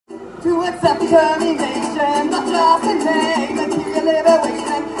to accept termination, not just in name, material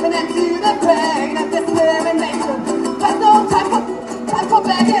liberation, an end to the pain of discrimination. There's no time for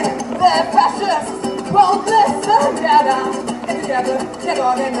begging, they're fascists, won't listen. Get down, get together, get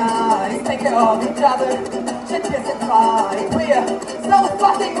organized, take care of each other, shit isn't fine. We're so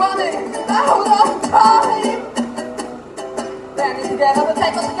fucking running out of time. Banding together, we'll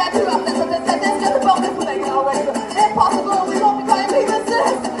take what we can to us, this and this and this, just a bonus, we'll make it our way to impossible, we won't be trying to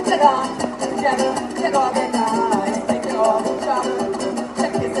resist. Get down, get together, get organized, take care of each other,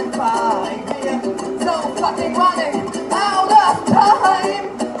 shit isn't fine. We're so fucking running out of time.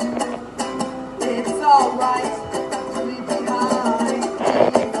 It's alright to leave behind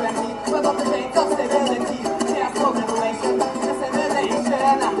being friendly, we're both the chains of civility, chaos for liberation,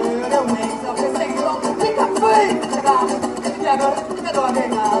 assimilation, under the wings of this thing, we'll become free. Get down, get together, get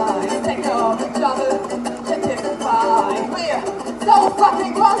organized, take care of each other, shit isn't fine. We're so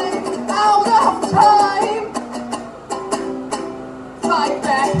fucking running out of time. Fight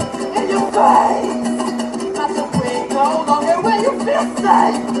back in your face, not so quick, no longer when you feel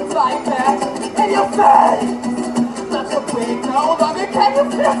safe. Fight back in your face, not so quick, no longer can you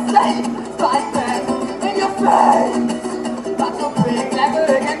feel safe. Fight back in your face, not so quick, never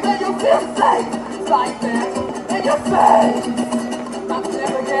again will you feel safe. Fight back in your face, not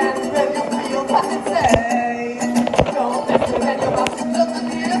never again will you feel fucking safe. Don't listen when you're about to look